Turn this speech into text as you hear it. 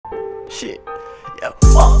Shit. Yeah,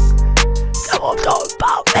 fuck. That's what I'm talking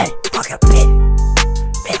about, man. Fucking bitch.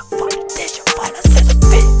 Man, fucking ditch you, find a sense of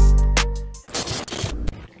bitch.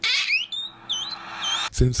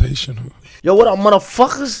 Sensational. Yo, what up,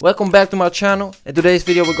 motherfuckers? Welcome back to my channel. In today's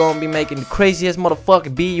video, we're gonna be making the craziest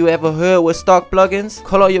motherfucking beat you ever heard with stock plugins.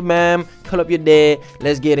 Call up your mom, call up your dad.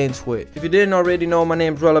 Let's get into it. If you didn't already know, my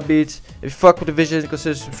name's RallaBeats. If you fuck with the vision,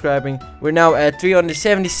 consider subscribing. We're now at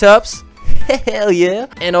 370 subs. Hell yeah.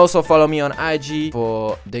 And also follow me on IG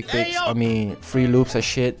for dick pics. I mean, free loops and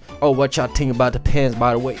shit. Oh, what y'all think about the pants,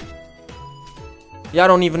 by the way? Y'all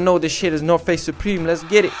don't even know this shit is North Face Supreme. Let's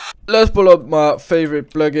get it. Let's pull up my favorite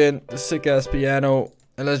plugin, the sick ass piano,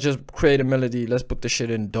 and let's just create a melody. Let's put this shit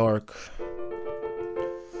in dark.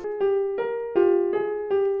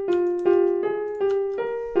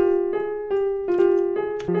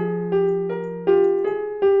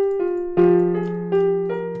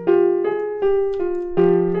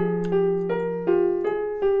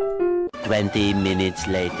 Twenty minutes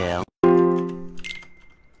later.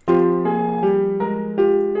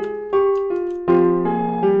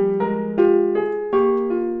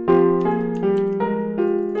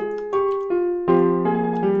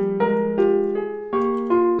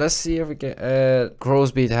 Let's see if we can add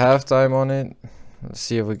gross beat halftime on it. Let's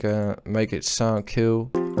see if we can make it sound cool.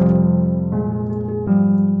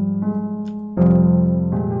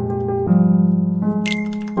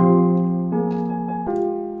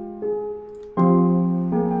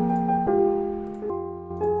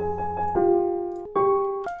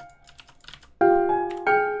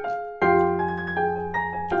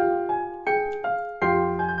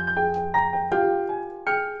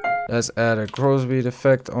 Let's add a gross beat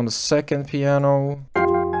effect on the second piano.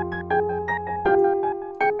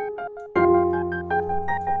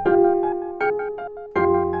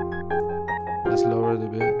 Let's lower it a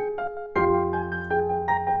bit.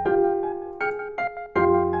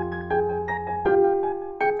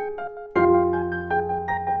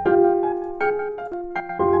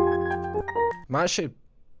 My shit.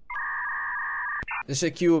 This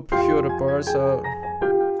is cute, few the parts out.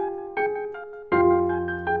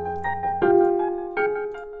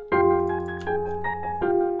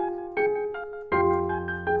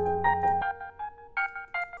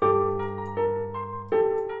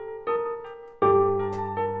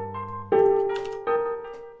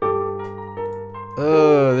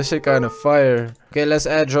 This shit kind of fire. Okay, let's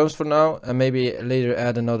add drums for now and maybe later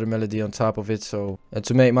add another melody on top of it. So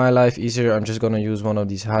to make my life easier, I'm just gonna use one of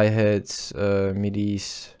these hi-hats,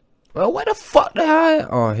 midis. Well, where the fuck the hi-hat?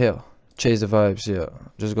 Oh hell, chase the vibes. Yeah,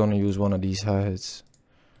 just gonna use one of these hi-hats.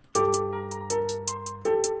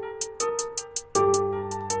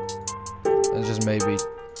 And just maybe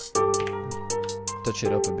touch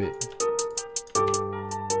it up a bit.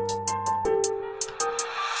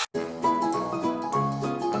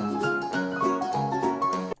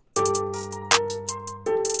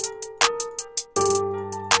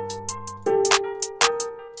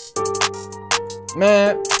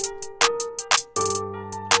 Man.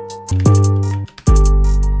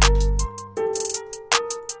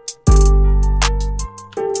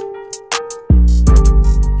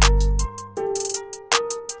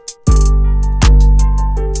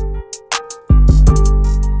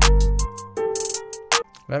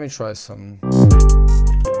 Let me try some.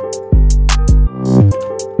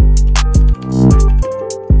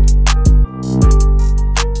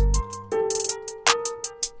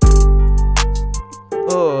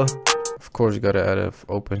 Of course, you gotta add an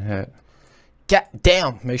open hat. God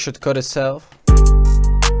damn! Make sure to cut itself.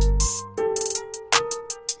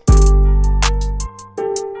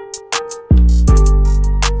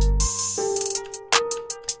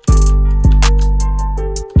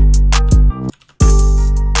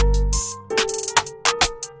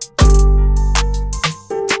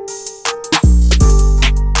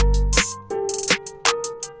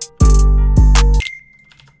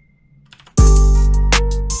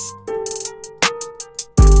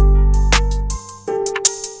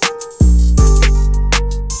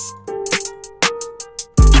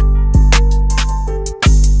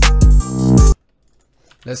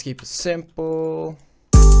 Let's keep it simple.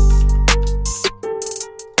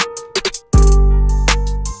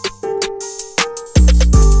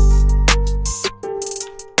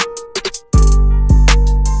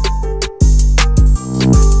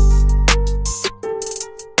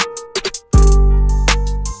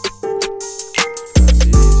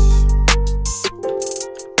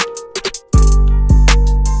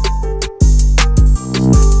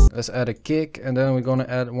 Let's add a kick, and then we're gonna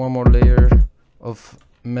add one more layer of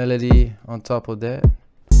melody on top of that.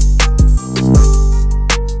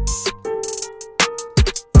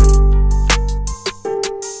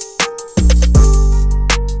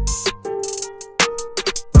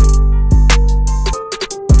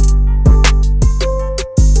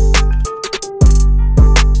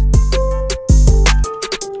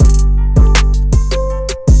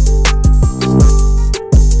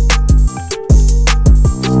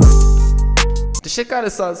 This shit kinda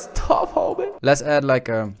sounds tough, homie. Let's add like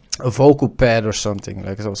a vocal pad or something.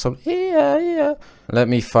 Like some yeah. Let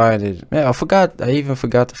me find it. Man, I even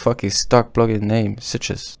forgot the fucking stock plugin name.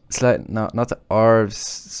 Citrus. It's like not the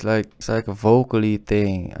arbs. It's like a vocally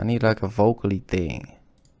thing. I need like a vocally thing.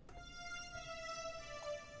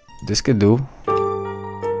 This could do.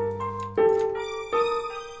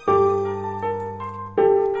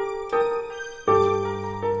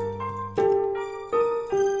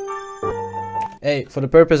 Hey, for the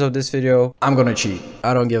purpose of this video, I'm gonna cheat.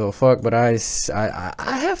 I don't give a fuck, but I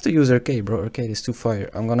have to use arcade, bro. Arcade is too fire.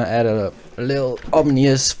 I'm gonna add a little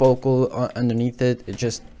ominous vocal underneath it. I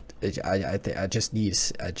just need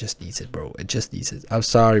it, bro. It just needs it. I'm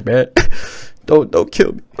sorry, man. don't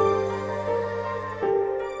kill me.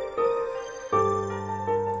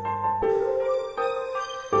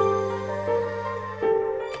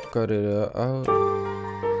 Cut it out.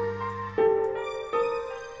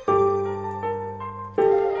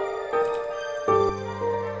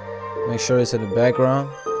 Make sure it's in the background.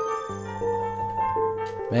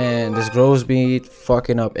 Man, this grows beat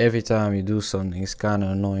fucking up every time you do something. It's kind of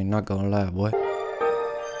annoying, not gonna lie, boy.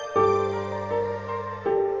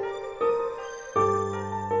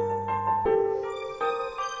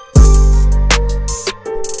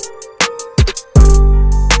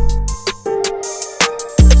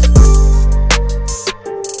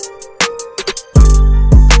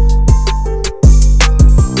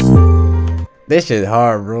 This shit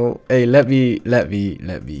hard, bro. Hey, let me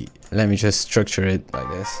just structure it like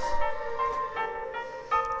this.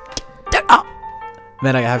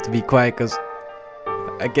 Man, I have to be quiet because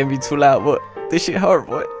I can't be too loud, but this shit hard,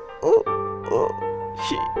 boy. Oh,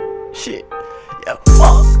 shit. Yeah,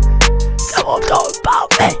 fuck. Come on, talk about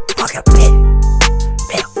me. Fucking bitch.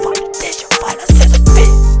 Man, fuck this, you wanna set the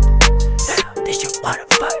bitch. Yeah, this you wanna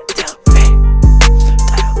fuck tell me.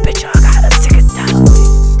 Tell your bitch I gotta stick it down.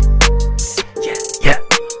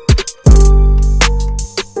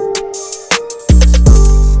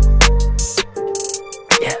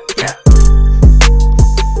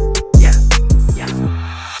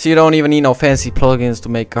 So you don't even need no fancy plugins to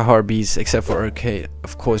make hard beats except for arcade.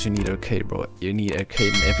 Of course you need arcade, bro. You need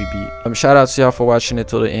arcade in every beat. Shout out to y'all for watching it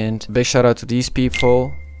till the end. Big shout out to these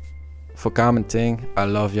people for commenting. I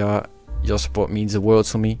love y'all. Your support means the world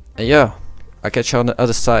to me. And yeah, I'll catch y'all on the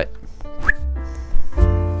other side.